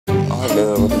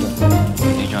ada roti john.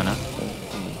 Roti john, huh?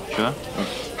 Sure?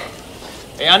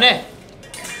 Hey, Anne!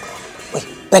 Wait,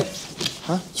 Ben!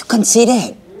 Huh? You can't say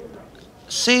that.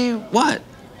 Say what?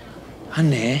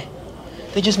 Anne?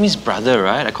 They just means brother,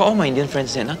 right? I call all my Indian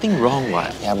friends there. Nothing wrong,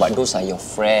 what? Yeah, but those are your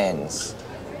friends.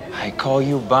 I call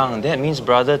you Bang. That means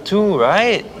brother too,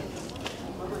 right?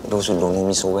 Those who don't know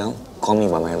me so well, call me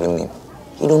by my real name.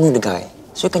 You don't know the guy,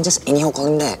 so you can just anyhow call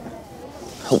him that.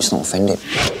 Hope he's not offended.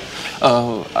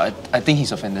 I think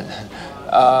he's offended.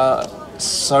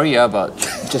 Sorry, but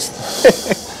just...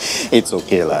 It's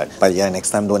okay, lah. But yeah,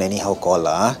 next time don't anyhow call,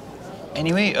 lah.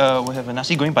 Anyway, we'll have a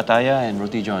nasi goreng pattaya and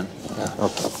roti john. Yeah.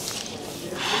 Okay.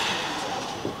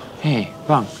 Hey,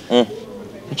 Bang.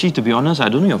 Actually, to be honest, I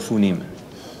don't know your full name.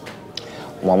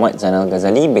 Muhammad Zainal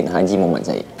Ghazali bin Haji Muhammad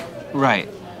Zaid. Right.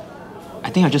 I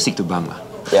think I'll just stick to Bang.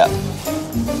 Yeah.